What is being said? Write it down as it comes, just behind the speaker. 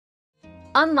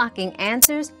unlocking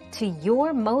answers to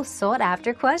your most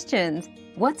sought-after questions.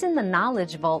 What's in the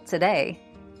Knowledge Vault today?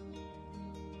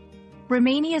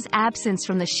 Romania's absence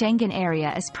from the Schengen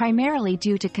area is primarily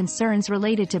due to concerns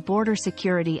related to border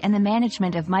security and the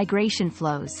management of migration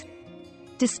flows.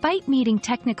 Despite meeting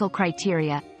technical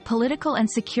criteria, political and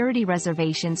security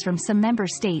reservations from some member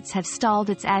states have stalled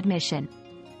its admission.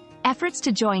 Efforts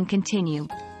to join continue,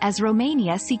 as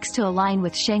Romania seeks to align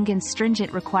with Schengen's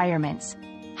stringent requirements,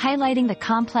 highlighting the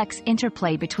complex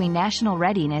interplay between national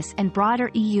readiness and broader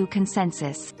EU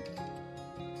consensus.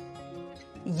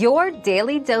 Your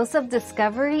daily dose of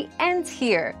discovery ends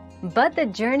here, but the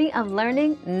journey of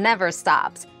learning never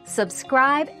stops.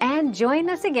 Subscribe and join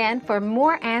us again for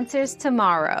more answers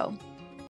tomorrow.